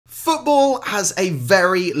Football has a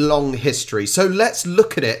very long history, so let's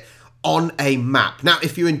look at it on a map. Now,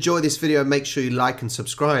 if you enjoy this video, make sure you like and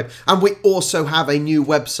subscribe. And we also have a new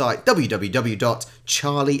website,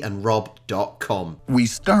 www.charlieandrob.com. We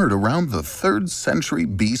start around the 3rd century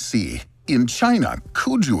BC. In China,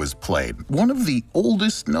 Cuju is played, one of the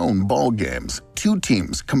oldest known ball games. Two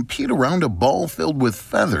teams compete around a ball filled with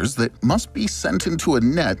feathers that must be sent into a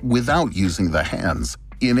net without using the hands.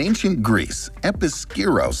 In ancient Greece,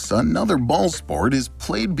 Episkiros, another ball sport, is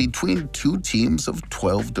played between two teams of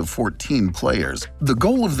 12 to 14 players. The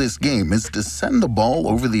goal of this game is to send the ball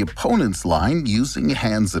over the opponent's line using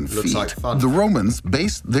hands and feet. Looks like fun. The Romans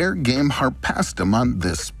based their game Harpastum on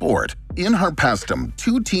this sport. In Harpastum,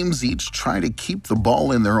 two teams each try to keep the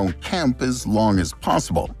ball in their own camp as long as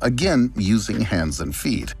possible, again using hands and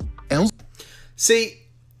feet. See,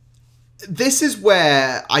 this is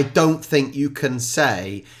where I don't think you can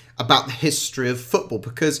say about the history of football,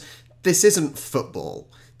 because this isn't football.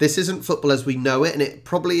 This isn't football as we know it, and it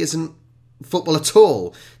probably isn't football at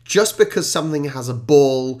all. Just because something has a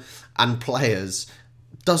ball and players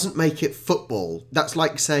doesn't make it football. That's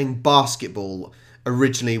like saying basketball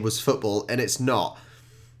originally was football, and it's not.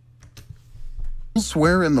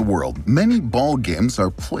 Elsewhere in the world, many ball games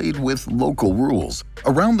are played with local rules.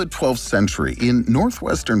 Around the 12th century, in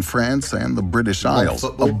northwestern France and the British Isles,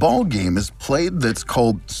 a ball game is played that's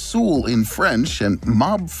called soule in French and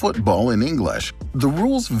mob football in English. The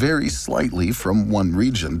rules vary slightly from one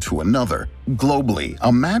region to another. Globally,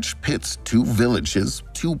 a match pits two villages,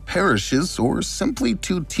 two parishes, or simply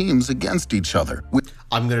two teams against each other.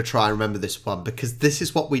 I'm going to try and remember this one, because this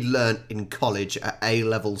is what we learnt in college at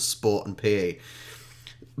A-level sport and PE.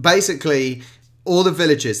 Basically, all the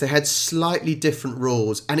villages, they had slightly different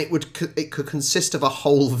rules, and it could consist of a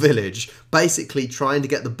whole village basically trying to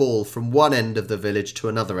get the ball from one end of the village to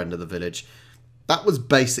another end of the village. That was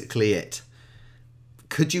basically it.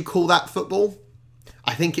 Could you call that football?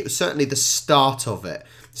 I think it was certainly the start of it.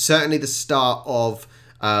 Certainly the start of...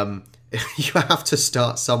 you have to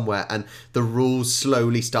start somewhere, and the rules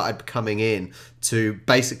slowly started coming in to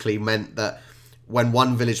basically meant that when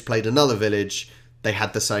one village played another village, they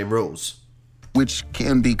had the same rules. Which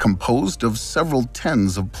can be composed of several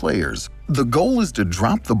tens of players. The goal is to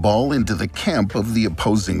drop the ball into the camp of the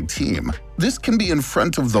opposing team. This can be in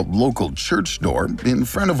front of the local church door, in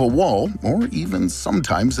front of a wall, or even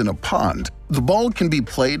sometimes in a pond. The ball can be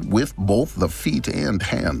played with both the feet and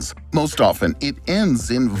hands. Most often, it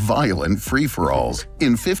ends in violent free-for-alls.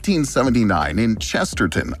 In 1579, in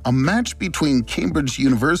Chesterton, a match between Cambridge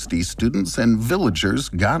University students and villagers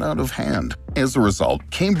got out of hand. As a result,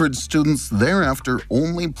 Cambridge students thereafter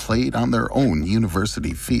only played on their own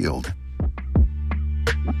university field.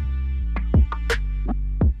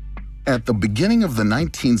 At the beginning of the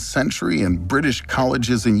 19th century in British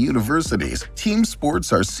colleges and universities, team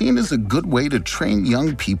sports are seen as a good way to train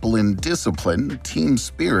young people in discipline, team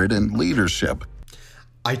spirit, and leadership.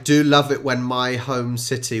 I do love it when my home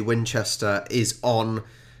city, Winchester, is on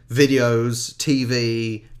videos,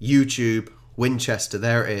 TV, YouTube. Winchester,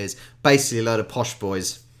 there it is. Basically a load of posh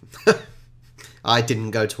boys. I didn't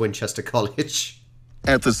go to Winchester College.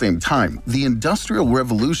 At the same time, the Industrial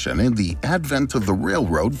Revolution and the advent of the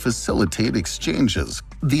railroad facilitate exchanges.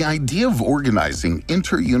 The idea of organizing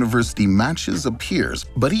inter-university matches appears,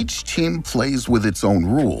 but each team plays with its own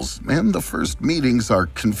rules, and the first meetings are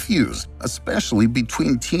confused, especially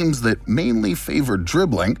between teams that mainly favor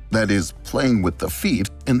dribbling, that is, playing with the feet,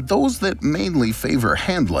 and those that mainly favor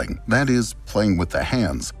handling, that is, playing with the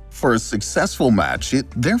hands. For a successful match,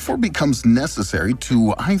 it therefore becomes necessary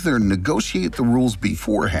to either negotiate the rules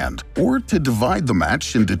beforehand or to divide the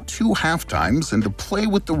match into two halftimes and to play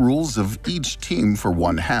with the rules of each team for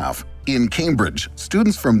one half. In Cambridge,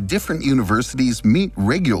 students from different universities meet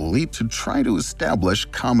regularly to try to establish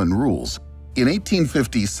common rules. In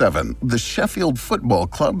 1857, the Sheffield Football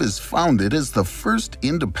Club is founded as the first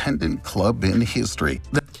independent club in history.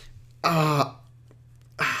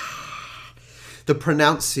 The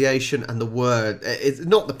pronunciation and the word, it's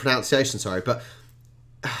not the pronunciation, sorry, but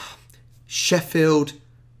Sheffield,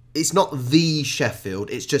 it's not the Sheffield,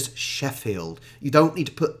 it's just Sheffield. You don't need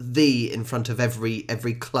to put the in front of every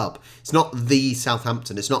club. It's not the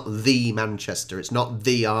Southampton, it's not the Manchester, it's not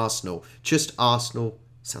the Arsenal. Just Arsenal,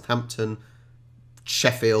 Southampton,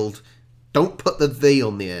 Sheffield. Don't put the "the"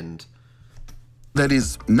 on the end. That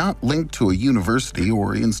is not linked to a university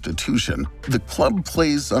or institution. The club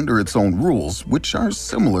plays under its own rules, which are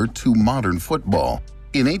similar to modern football.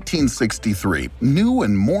 In 1863, new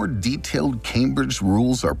and more detailed Cambridge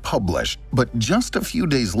rules are published, but just a few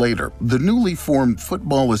days later, the newly formed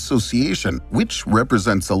Football Association, which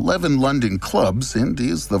represents 11 London clubs and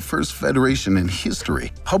is the first federation in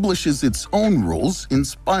history, publishes its own rules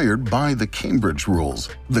inspired by the Cambridge rules.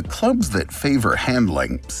 The clubs that favor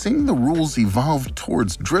handling, seeing the rules evolve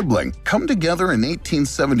towards dribbling, come together in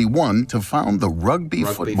 1871 to found the Rugby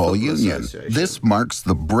Football Union. This marks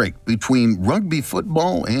the break between rugby football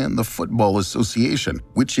and the Football Association,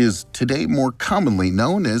 which is today more commonly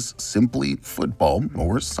known as simply football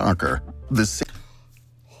or soccer.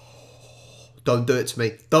 Don't do it to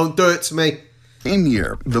me. Don't do it to me. Same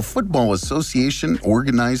year, the Football Association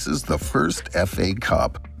organizes the first FA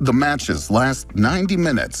Cup. The matches last 90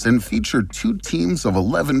 minutes and feature 2 teams of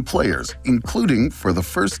 11 players, including, for the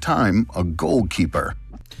first time, a goalkeeper.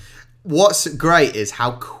 What's great is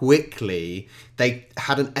how quickly they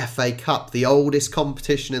had an FA Cup, the oldest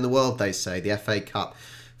competition in the world, they say, the FA Cup.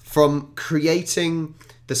 From creating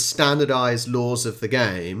the standardized laws of the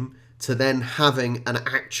game to then having an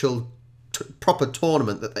actual proper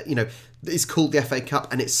tournament that, you know, is called the FA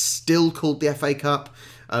Cup, and it's still called the FA Cup.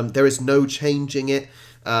 There is no changing it.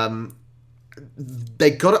 They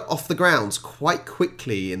got it off the grounds quite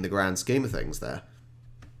quickly in the grand scheme of things there.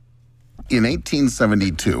 In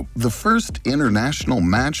 1872, the first international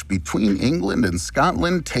match between England and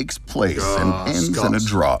Scotland takes place and ends in a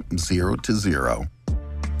draw, 0-0.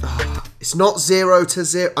 It's not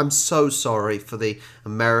 0-0. I'm so sorry for the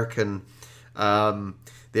American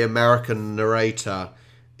narrator.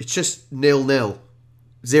 It's just 0-0.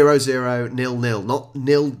 0-0, 0-0. Not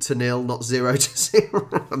 0-0, not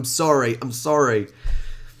 0-0. I'm sorry. I'm sorry.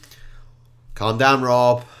 Calm down,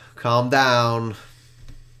 Rob. Calm down.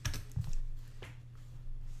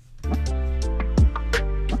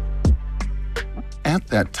 At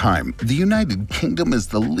that time, the United Kingdom is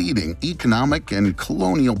the leading economic and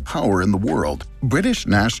colonial power in the world. British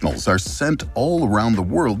nationals are sent all around the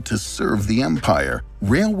world to serve the empire.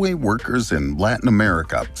 Railway workers in Latin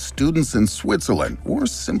America, students in Switzerland, or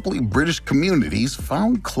simply British communities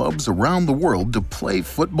found clubs around the world to play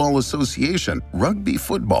Football Association, rugby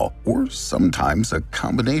football, or sometimes a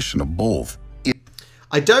combination of both.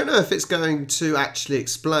 I don't know if it's going to actually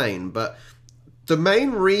explain, but the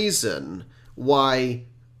main reason why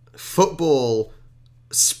football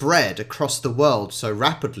spread across the world so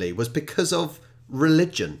rapidly was because of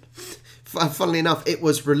religion. Funnily enough, it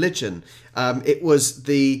was religion. It was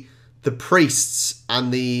the priests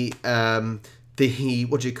and the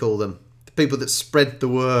what do you call them? The people that spread the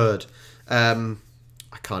word. I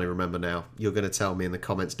can't even remember now. You're going to tell me in the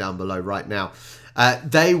comments down below right now.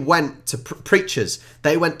 They went to preachers.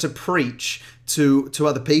 They went to preach to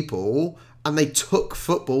other people, and they took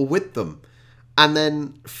football with them. And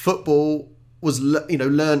then football was,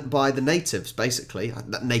 learnt by the natives, basically.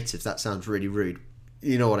 Natives, that sounds really rude.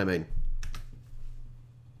 You know what I mean.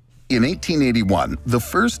 In 1881, the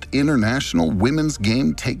first international women's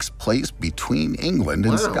game takes place between England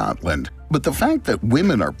and Scotland. But the fact that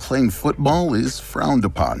women are playing football is frowned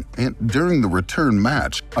upon, and during the return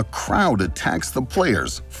match, a crowd attacks the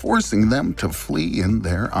players, forcing them to flee in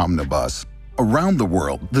their omnibus. Around the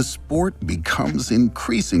world, the sport becomes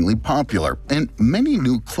increasingly popular, and many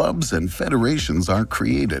new clubs and federations are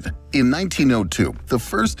created. In 1902, the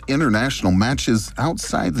first international matches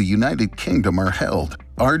outside the United Kingdom are held.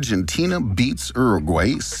 Argentina beats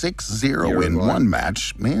Uruguay 6-0 in one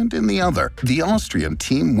match, and in the other, the Austrian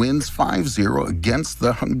team wins 5-0 against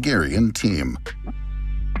the Hungarian team.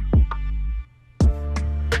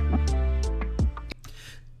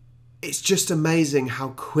 It's just amazing how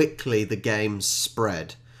quickly the game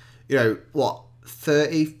spread.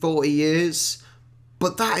 30, 40 years?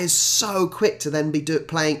 But that is so quick to then be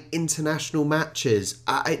playing international matches.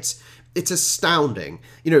 It's astounding.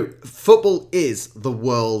 Football is the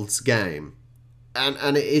world's game.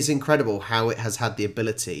 And it is incredible how it has had the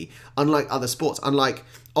ability, unlike other sports, unlike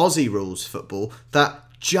Aussie rules football,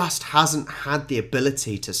 that just hasn't had the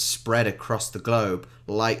ability to spread across the globe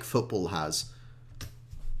like football has.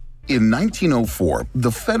 In 1904,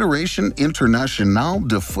 the Fédération Internationale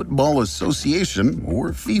de Football Association,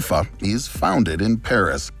 or FIFA, is founded in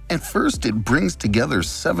Paris. At first, it brings together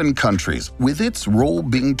 7 countries, with its role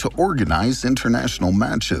being to organize international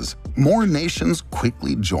matches. More nations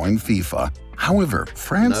quickly join FIFA. However,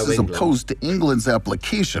 France is opposed to England's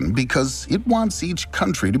application because it wants each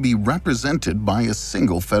country to be represented by a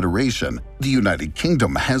single federation. The United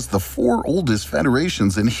Kingdom has the 4 oldest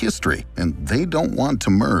federations in history, and they don't want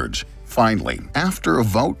to merge. Finally, after a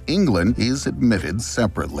vote, England is admitted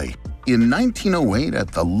separately. In 1908,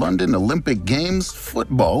 at the London Olympic Games,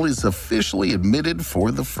 football is officially admitted for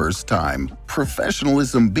the first time.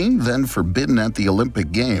 Professionalism being then forbidden at the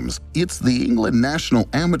Olympic Games, it's the England national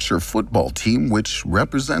amateur football team which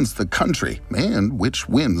represents the country and which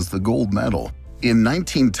wins the gold medal. In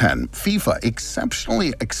 1910, FIFA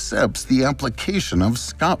exceptionally accepts the application of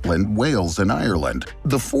Scotland, Wales, and Ireland.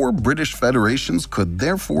 The 4 British federations could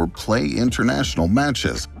therefore play international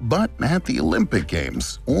matches, but at the Olympic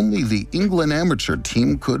Games, only the England amateur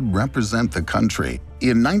team could represent the country.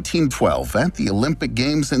 In 1912, at the Olympic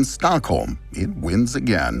Games in Stockholm, it wins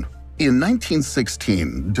again. In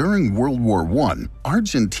 1916, during World War I,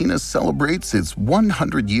 Argentina celebrates its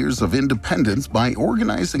 100 years of independence by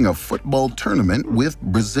organizing a football tournament with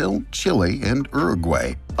Brazil, Chile, and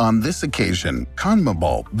Uruguay. On this occasion,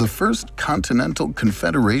 CONMEBOL, the first continental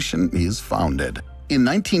confederation, is founded. In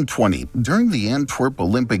 1920, during the Antwerp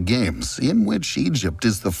Olympic Games, in which Egypt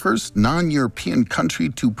is the first non-European country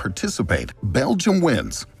to participate, Belgium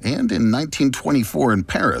wins, and in 1924 in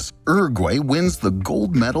Paris, Uruguay wins the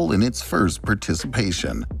gold medal in its first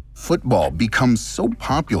participation. Football becomes so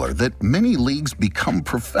popular that many leagues become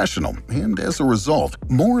professional, and as a result,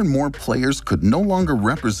 more and more players could no longer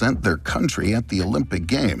represent their country at the Olympic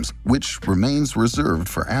Games, which remains reserved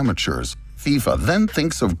for amateurs. FIFA then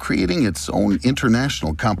thinks of creating its own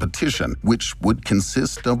international competition, which would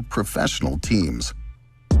consist of professional teams.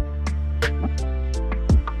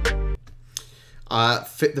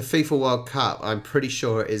 The FIFA World Cup, I'm pretty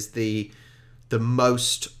sure, is the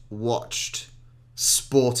most watched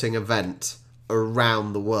sporting event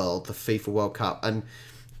around the world, the FIFA World Cup. And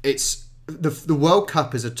it's the World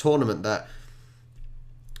Cup is a tournament that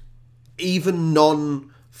even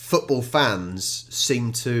non-football fans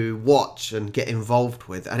seem to watch and get involved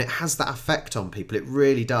with, and it has that effect on people. It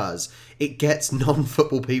really does. It gets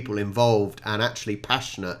non-football people involved and actually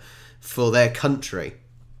passionate for their country.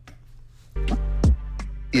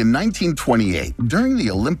 In 1928, during the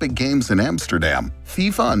Olympic Games in Amsterdam,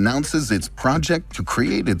 FIFA announces its project to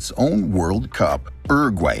create its own World Cup.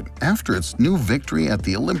 Uruguay, after its new victory at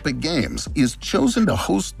the Olympic Games, is chosen to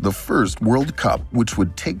host the first World Cup, which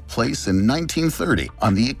would take place in 1930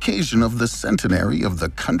 on the occasion of the centenary of the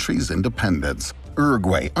country's independence.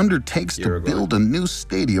 Uruguay undertakes to build a new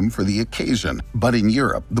stadium for the occasion, but in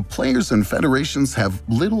Europe, the players and federations have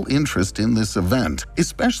little interest in this event,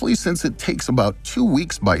 especially since it takes about 2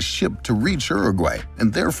 weeks by ship to reach Uruguay,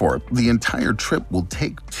 and therefore the entire trip will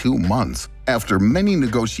take 2 months. After many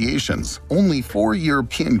negotiations, only 4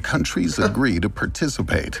 European countries agree to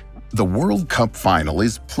participate. The World Cup final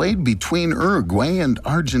is played between Uruguay and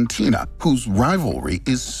Argentina, whose rivalry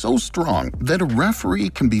is so strong that a referee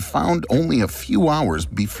can be found only a few hours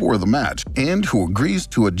before the match, and who agrees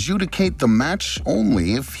to adjudicate the match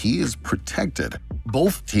only if he is protected.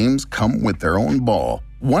 Both teams come with their own ball.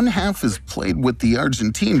 One half is played with the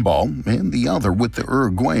Argentine ball and the other with the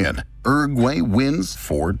Uruguayan. Uruguay wins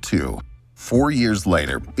 4-2. 4 years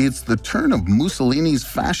later, it's the turn of Mussolini's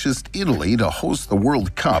fascist Italy to host the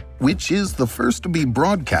World Cup, which is the first to be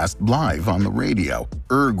broadcast live on the radio.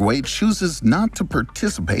 Uruguay chooses not to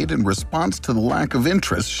participate in response to the lack of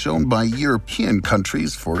interest shown by European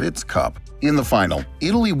countries for its cup. In the final,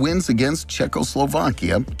 Italy wins against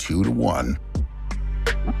Czechoslovakia 2-1.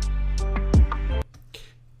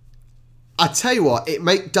 I tell you what,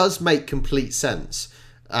 it does make complete sense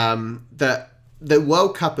that the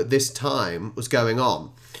World Cup at this time was going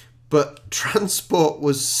on, but transport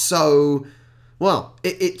was so, well,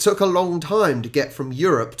 it took a long time to get from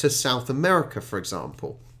Europe to South America, for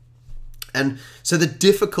example. And so the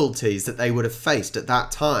difficulties that they would have faced at that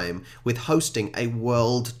time with hosting a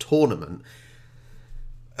world tournament,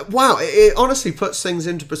 wow, it honestly puts things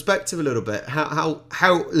into perspective a little bit.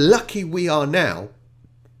 How lucky we are now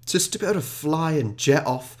just to be able to fly and jet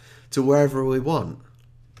off to wherever we want.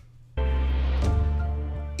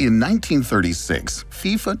 In 1936,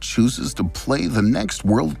 FIFA chooses to play the next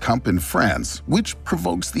World Cup in France, which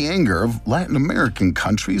provokes the anger of Latin American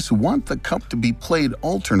countries who want the cup to be played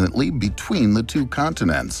alternately between the two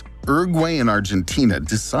continents. Uruguay and Argentina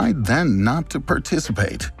decide then not to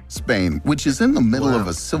participate. Spain, which is in the middle of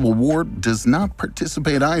a civil war, does not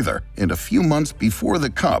participate either. And a few months before the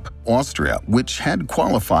cup, Austria, which had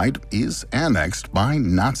qualified, is annexed by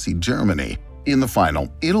Nazi Germany. In the final,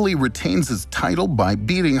 Italy retains its title by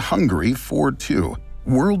beating Hungary 4-2.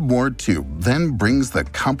 World War II then brings the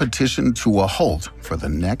competition to a halt for the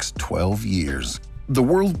next 12 years. The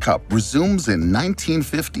World Cup resumes in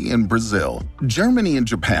 1950 in Brazil. Germany and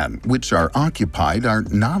Japan, which are occupied, are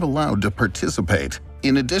not allowed to participate.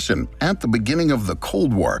 In addition, at the beginning of the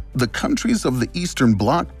Cold War, the countries of the Eastern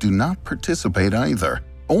Bloc do not participate either.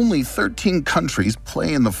 only 13 countries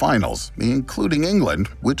play in the finals, including England,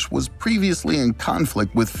 which was previously in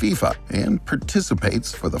conflict with FIFA and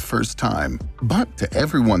participates for the first time. But to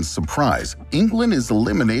everyone's surprise, England is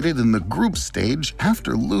eliminated in the group stage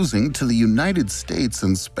after losing to the United States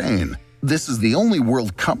and Spain. This is the only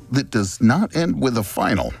World Cup that does not end with a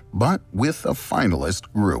final, but with a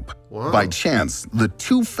finalist group. Wow. By chance, the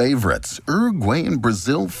two favorites, Uruguay and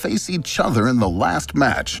Brazil, face each other in the last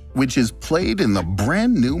match, which is played in the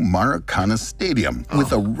brand new Maracana Stadium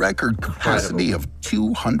with a record capacity of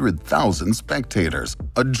 200,000 spectators.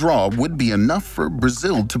 A draw would be enough for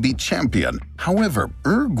Brazil to be champion. However,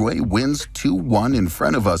 Uruguay wins 2-1 in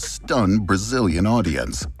front of a stunned Brazilian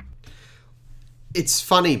audience. It's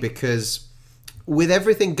funny because with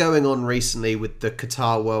everything going on recently with the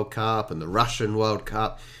Qatar World Cup and the Russian World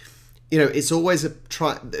Cup, you know, it's always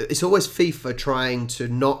FIFA trying to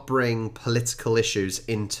not bring political issues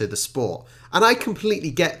into the sport. And I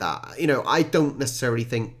completely get that. You know, I don't necessarily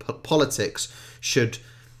think politics should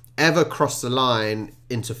ever cross the line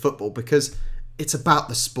into football because it's about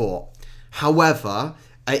the sport. However,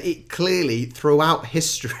 it clearly throughout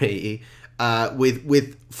history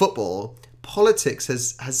with football, politics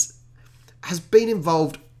has been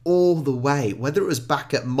involved all the way, whether it was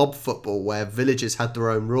back at mob football where villages had their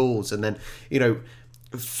own rules and then, you know,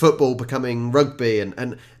 football becoming rugby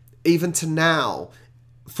and even to now,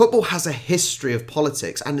 football has a history of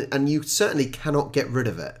politics and you certainly cannot get rid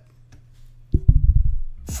of it.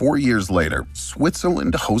 4 years later,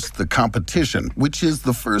 Switzerland hosts the competition, which is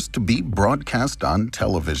the first to be broadcast on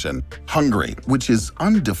television. Hungary, which is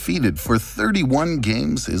undefeated for 31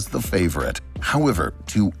 games, is the favorite. However,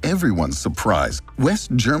 to everyone's surprise,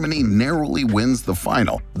 West Germany narrowly wins the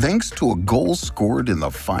final, thanks to a goal scored in the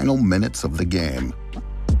final minutes of the game.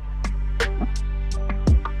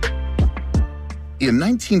 In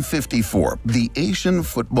 1954, the Asian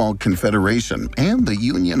Football Confederation and the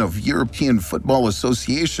Union of European Football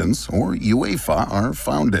Associations, or UEFA, are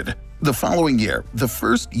founded. The following year, the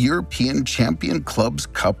first European Champion Clubs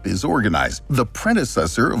Cup is organized, the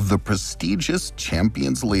predecessor of the prestigious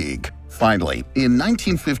Champions League. Finally, in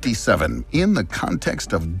 1957, in the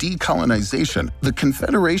context of decolonization, the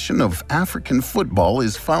Confederation of African Football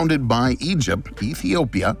is founded by Egypt,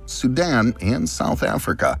 Ethiopia, Sudan, and South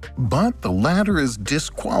Africa. But the latter is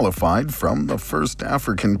disqualified from the first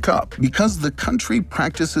African Cup because the country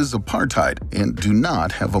practices apartheid and do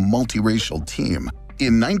not have a multiracial team.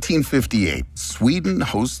 In 1958, Sweden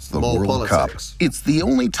hosts the World Cup. It's the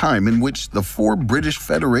only time in which the 4 British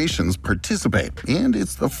federations participate, and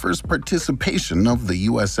it's the first participation of the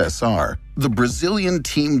USSR. The Brazilian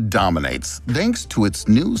team dominates thanks to its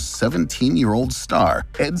new 17-year-old star,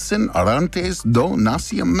 Edson Arantes do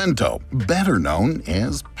Nascimento, better known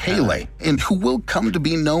as Pelé, and who will come to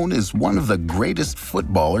be known as one of the greatest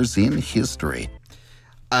footballers in history.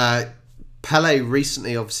 Pelé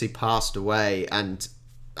recently obviously passed away, and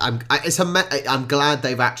I'm glad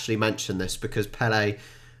they've actually mentioned this because Pelé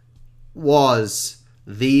was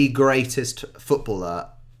the greatest footballer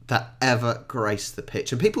that ever graced the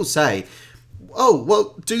pitch. And people say, "Oh,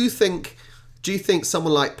 well, do you think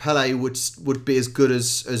someone like Pelé would be as good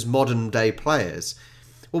as modern day players?"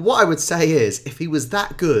 Well, what I would say is, if he was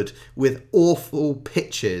that good with awful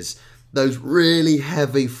pitches, those really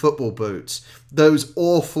heavy football boots, those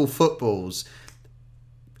awful footballs,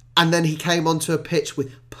 and then he came onto a pitch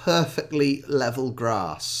with perfectly level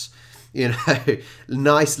grass, you know,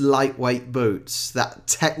 nice lightweight boots, that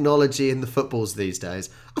technology in the footballs these days,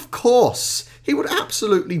 of course, he would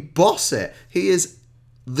absolutely boss it. He is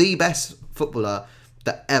the best footballer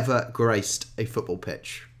that ever graced a football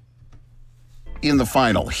pitch. In the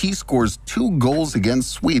final, he scores 2 goals against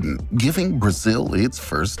Sweden, giving Brazil its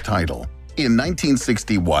first title. In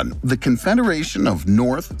 1961, the Confederation of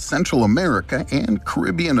North, Central America, and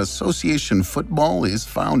Caribbean Association Football is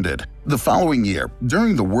founded. The following year,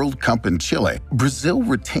 during the World Cup in Chile, Brazil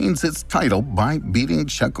retains its title by beating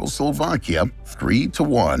Czechoslovakia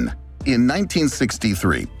 3-1. In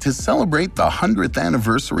 1963, to celebrate the 100th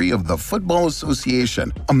anniversary of the Football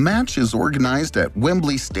Association, a match is organized at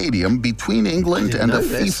Wembley Stadium between England and a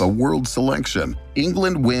FIFA World Selection.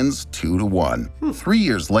 England wins 2-1. 3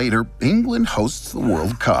 years later, England hosts the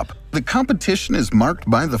World Cup. The competition is marked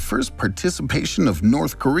by the first participation of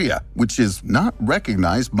North Korea, which is not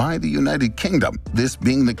recognized by the United Kingdom, this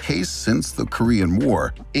being the case since the Korean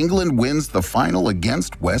War. England wins the final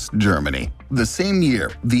against West Germany. The same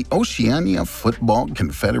year, the Oceania Football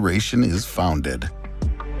Confederation is founded.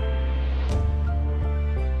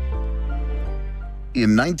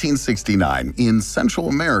 In 1969, in Central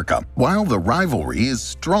America, while the rivalry is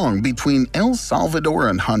strong between El Salvador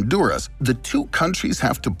and Honduras, the two countries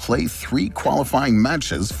have to play 3 qualifying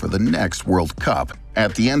matches for the next World Cup.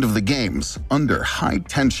 At the end of the games, under high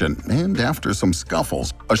tension and after some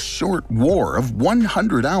scuffles, a short war of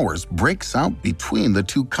 100 hours breaks out between the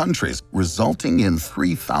two countries, resulting in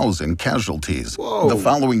 3,000 casualties. Whoa. The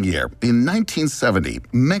following year, in 1970,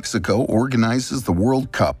 Mexico organizes the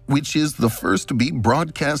World Cup, which is the first to be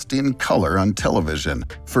broadcast in color on television.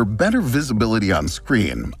 For better visibility on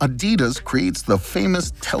screen, Adidas creates the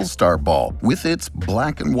famous Telstar ball with its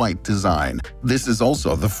black and white design. This is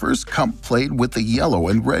also the first cup played with the yellow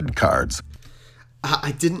and red cards.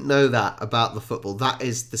 I didn't know that about the football. That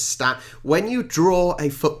is the stat. When you draw a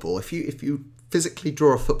football, if you physically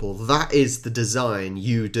draw a football, that is the design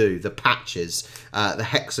you do. The patches, the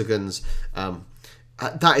hexagons,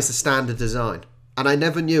 that is the standard design. And I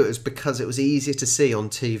never knew it was because it was easier to see on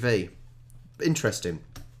TV. Interesting.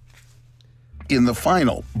 In the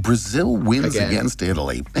final, Brazil wins against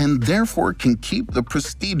Italy and therefore can keep the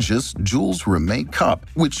prestigious Jules Rimet Cup,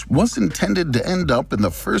 which was intended to end up in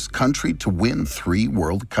the first country to win 3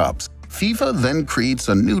 World Cups. FIFA then creates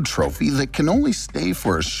a new trophy that can only stay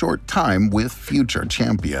for a short time with future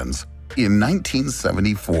champions. In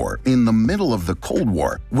 1974, in the middle of the Cold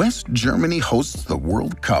War, West Germany hosts the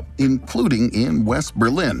World Cup, including in West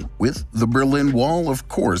Berlin, with the Berlin Wall, of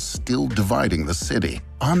course, still dividing the city.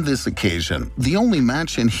 On this occasion, the only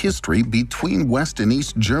match in history between West and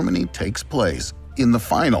East Germany takes place. In the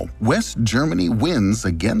final, West Germany wins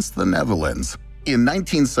against the Netherlands. In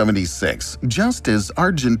 1976, just as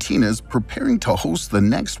Argentina is preparing to host the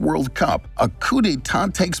next World Cup, a coup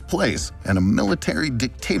d'etat takes place and a military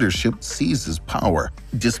dictatorship seizes power.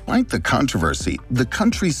 Despite the controversy, the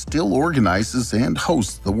country still organizes and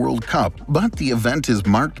hosts the World Cup, but the event is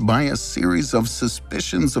marked by a series of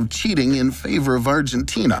suspicions of cheating in favor of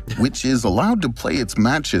Argentina, which is allowed to play its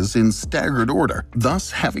matches in staggered order, thus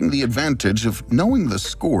having the advantage of knowing the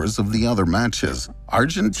scores of the other matches.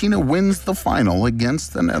 Argentina wins the final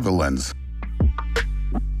against the Netherlands.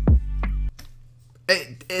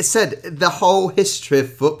 It said the whole history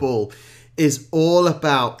of football is all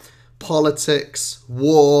about politics,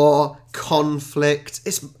 war, conflict.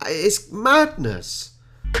 It's madness.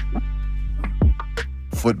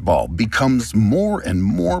 Football becomes more and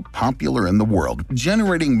more popular in the world,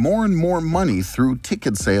 generating more and more money through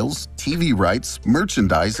ticket sales, TV rights,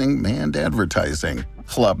 merchandising, and advertising.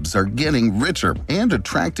 Clubs are getting richer and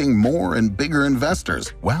attracting more and bigger investors,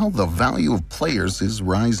 while the value of players is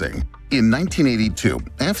rising. In 1982,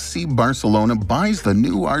 FC Barcelona buys the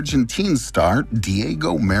new Argentine star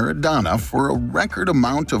Diego Maradona for a record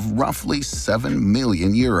amount of roughly 7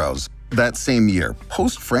 million euros. That same year,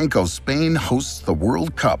 post-Franco Spain hosts the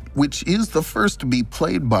World Cup, which is the first to be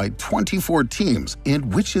played by 24 teams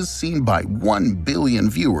and which is seen by 1 billion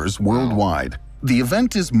viewers worldwide. The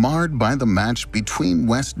event is marred by the match between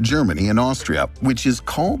West Germany and Austria, which is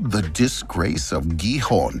called the Disgrace of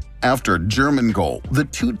Gijón. After a German goal, the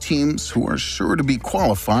two teams who are sure to be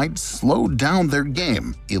qualified slow down their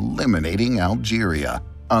game, eliminating Algeria.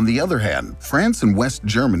 On the other hand, France and West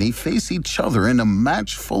Germany face each other in a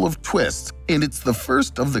match full of twists, and it's the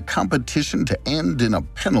first of the competition to end in a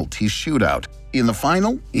penalty shootout. In the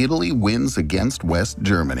final, Italy wins against West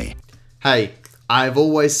Germany. Hey, I've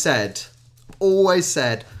always said,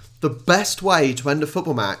 the best way to end a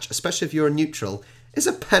football match, especially if you're a neutral, is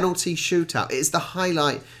a penalty shootout. It is the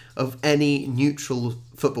highlight of any neutral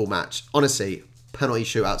football match. Honestly, penalty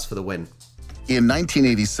shootouts for the win. In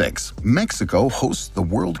 1986, Mexico hosts the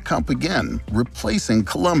World Cup again, replacing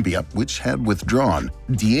Colombia, which had withdrawn.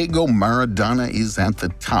 Diego Maradona is at the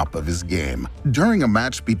top of his game. During a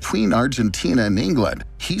match between Argentina and England,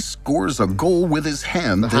 he scores a goal with his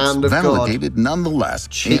hand that's validated nonetheless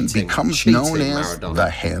and becomes known as the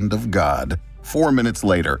Hand of God. 4 minutes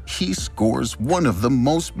later, he scores one of the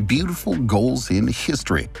most beautiful goals in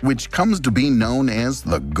history, which comes to be known as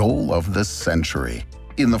the goal of the century.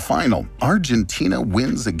 In the final, Argentina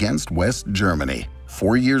wins against West Germany.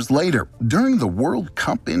 4 years later, during the World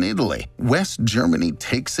Cup in Italy, West Germany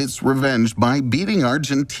takes its revenge by beating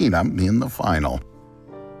Argentina in the final.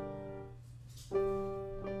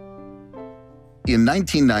 In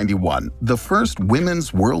 1991, the first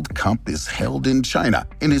Women's World Cup is held in China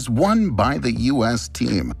and is won by the U.S.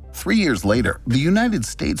 team. 3 years later, the United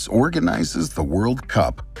States organizes the World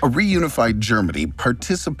Cup. A reunified Germany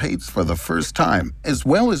participates for the first time, as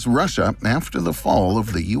well as Russia after the fall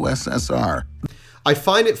of the USSR. I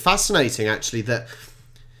find it fascinating, actually, that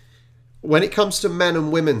when it comes to men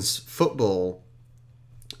and women's football,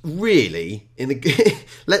 really,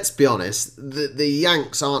 let's be honest, the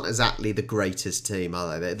Yanks aren't exactly the greatest team,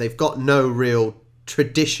 are they? They've got no real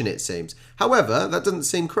tradition, it seems. However, that doesn't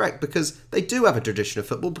seem correct, because they do have a tradition of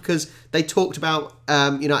football, because they talked about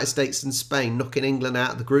United States and Spain knocking England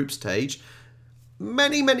out of the group stage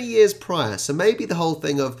many, many years prior. So maybe the whole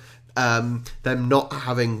thing of them not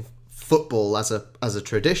having football as a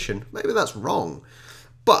tradition, maybe that's wrong.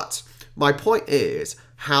 But my point is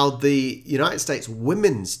how the United States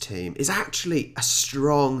women's team is actually a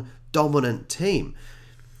strong, dominant team.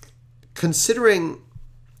 Considering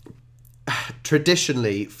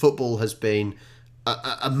traditionally football has been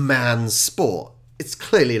a man's sport, it's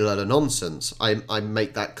clearly a lot of nonsense. I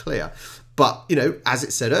make that clear. But, as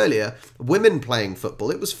it said earlier, women playing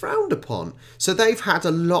football, it was frowned upon. So they've had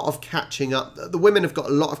a lot of catching up. The women have got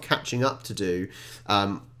a lot of catching up to do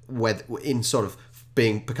in sort of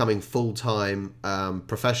becoming full-time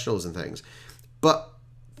professionals and things. But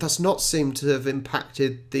that's not seemed to have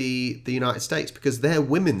impacted the United States, because their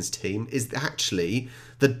women's team is actually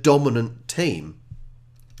the dominant team.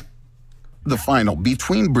 The final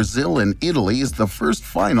between Brazil and Italy is the first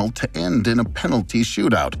final to end in a penalty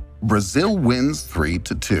shootout. Brazil wins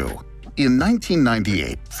 3-2. In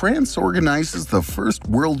 1998, France organizes the first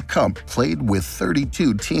World Cup played with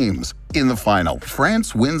 32 teams. In the final,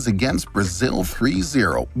 France wins against Brazil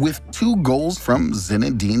 3-0 with 2 goals from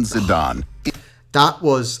Zinedine Zidane.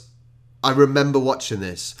 I remember watching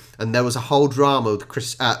this, and there was a whole drama with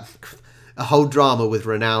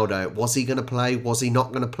Ronaldo. Was he going to play? Was he not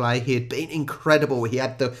going to play? He had been incredible. He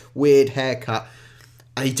had the weird haircut,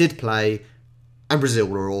 and he did play, and Brazil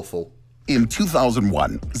were awful. In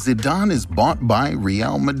 2001, Zidane is bought by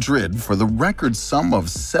Real Madrid for the record sum of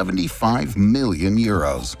 75 million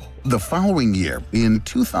euros. The following year, in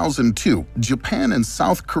 2002, Japan and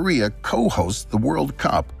South Korea co-host the World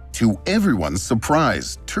Cup. To everyone's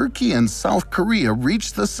surprise, Turkey and South Korea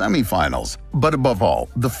reached the semifinals. But above all,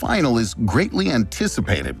 the final is greatly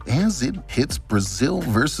anticipated as it hits Brazil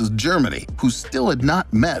versus Germany, who still had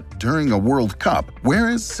not met during a World Cup,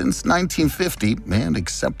 whereas since 1950 and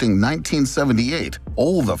excepting 1978,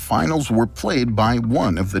 all the finals were played by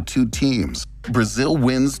one of the two teams. Brazil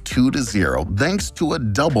wins 2-0 thanks to a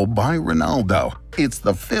double by Ronaldo. It's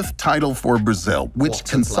the 5th title for Brazil, which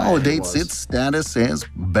consolidates its status as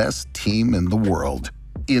best team in the world.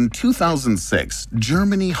 In 2006,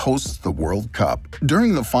 Germany hosts the World Cup.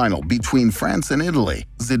 During the final between France and Italy,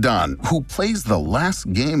 Zidane, who plays the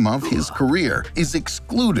last game of his career, is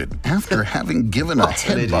excluded after having given a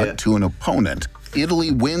headbutt to an opponent.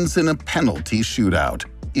 Italy wins in a penalty shootout.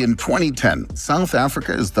 In 2010, South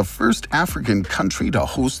Africa is the first African country to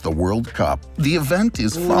host the World Cup. The event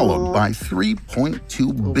is followed by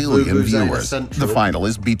 3.2 billion viewers. The final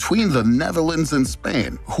is between the Netherlands and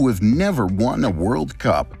Spain, who have never won a World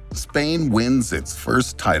Cup. Spain wins its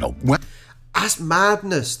first title. That's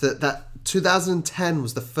madness that 2010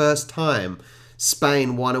 was the first time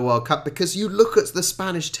Spain won a World Cup, because you look at the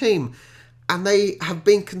Spanish team and they have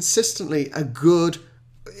been consistently a good,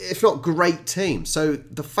 if not great, team. So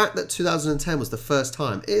the fact that 2010 was the first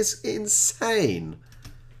time is insane.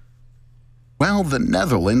 Well, the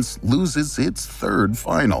Netherlands loses its 3rd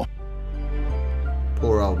final.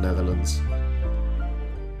 Poor old Netherlands.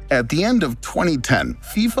 At the end of 2010,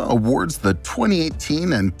 FIFA awards the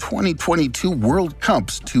 2018 and 2022 World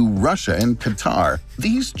Cups to Russia and Qatar.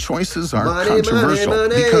 These choices are controversial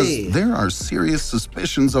because there are serious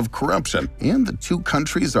suspicions of corruption, and the two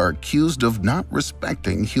countries are accused of not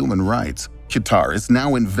respecting human rights. Qatar is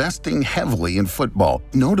now investing heavily in football,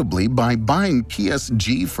 notably by buying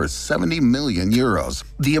PSG for 70 million euros.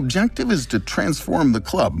 The objective is to transform the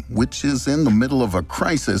club, which is in the middle of a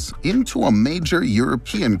crisis, into a major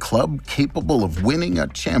European club capable of winning a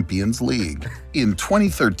Champions League. In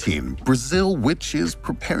 2013, Brazil, which is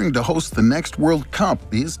preparing to host the next World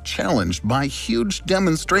Cup, is challenged by huge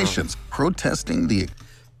demonstrations protesting the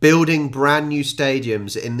building brand new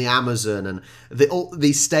stadiums in the Amazon, and all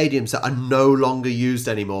these stadiums that are no longer used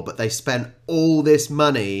anymore, but they spent all this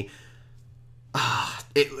money.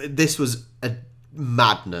 This was a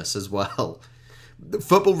madness as well.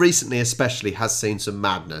 Football recently especially has seen some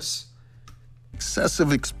madness.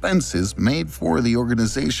 Excessive expenses made for the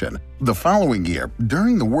organization. The following year,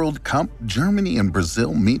 during the World Cup, Germany and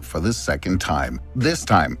Brazil meet for the 2nd time. This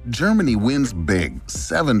time, Germany wins big,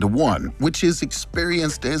 7-1, which is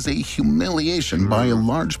experienced as a humiliation by a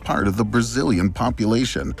large part of the Brazilian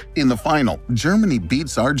population. In the final, Germany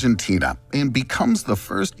beats Argentina and becomes the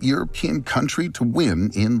first European country to win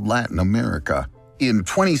in Latin America. In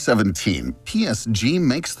 2017, PSG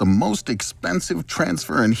makes the most expensive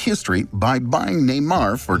transfer in history by buying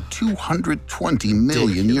Neymar for 220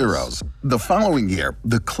 million euros. The following year,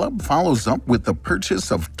 the club follows up with the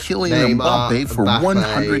purchase of Kylian Mbappe for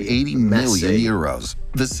 180 million euros.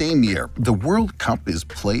 The same year, the World Cup is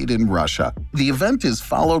played in Russia. The event is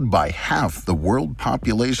followed by half the world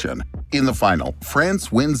population. In the final,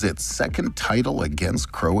 France wins its second title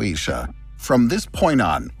against Croatia. From this point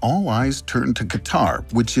on, all eyes turn to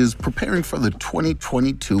Qatar, which is preparing for the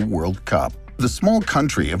 2022 World Cup. The small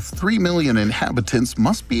country of 3 million inhabitants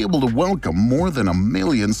must be able to welcome more than 1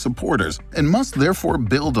 million supporters and must therefore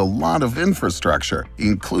build a lot of infrastructure,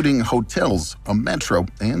 including hotels, a metro,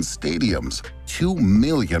 and stadiums. 2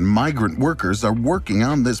 million migrant workers are working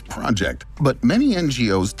on this project, but many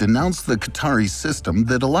NGOs denounce the Qatari system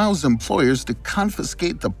that allows employers to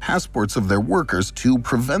confiscate the passports of their workers to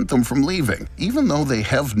prevent them from leaving, even though they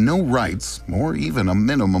have no rights or even a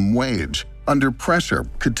minimum wage. Under pressure,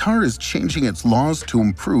 Qatar is changing its laws to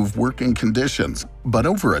improve working conditions. But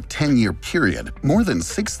over a 10-year period, more than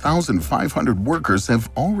 6,500 workers have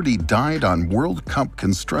already died on World Cup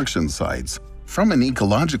construction sites. From an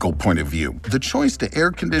ecological point of view, the choice to air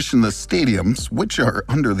condition the stadiums, which are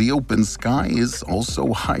under the open sky, is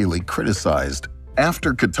also highly criticized.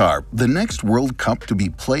 After Qatar, the next World Cup to be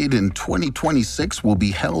played in 2026 will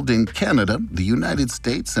be held in Canada, the United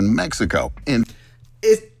States, and Mexico.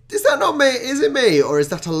 Is that not me? Is it me? Or is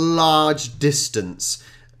that a large distance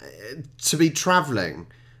to be travelling?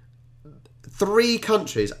 3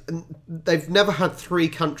 countries. They've never had 3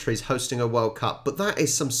 countries hosting a World Cup, but that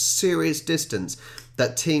is some serious distance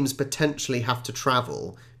that teams potentially have to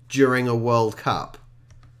travel during a World Cup.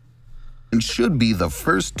 And should be the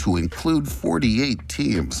first to include 48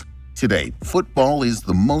 teams. Today, football is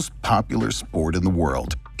the most popular sport in the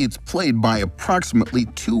world. It's played by approximately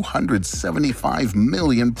 275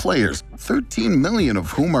 million players, 13 million of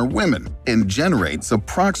whom are women, and generates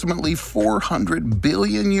approximately 400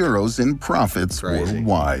 billion euros in profits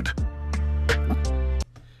worldwide.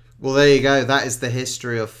 Well, there you go. That is the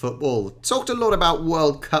history of football. Talked a lot about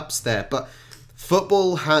World Cups there, but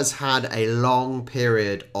football has had a long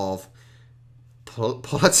period of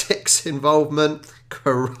politics involvement,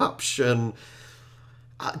 corruption,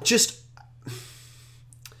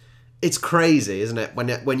 it's crazy, isn't it?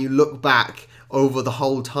 When you look back over the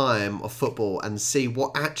whole time of football and see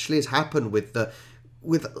what actually has happened with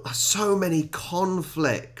so many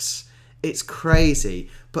conflicts. It's crazy,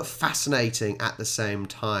 but fascinating at the same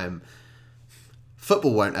time.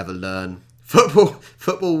 Football won't ever learn.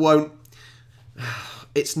 Football won't.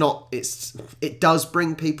 It does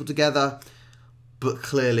bring people together, but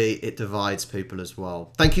clearly it divides people as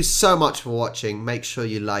well. Thank you so much for watching. Make sure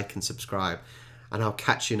you like and subscribe, and I'll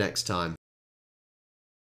catch you next time.